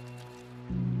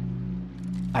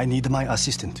 I need my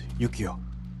assistant, Yukio.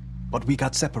 But we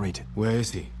got separated. Where is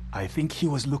he? I think he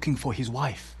was looking for his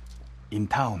wife. In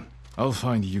town. I'll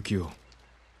find Yukio.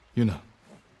 Yuna,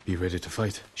 be ready to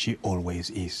fight. She always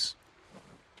is.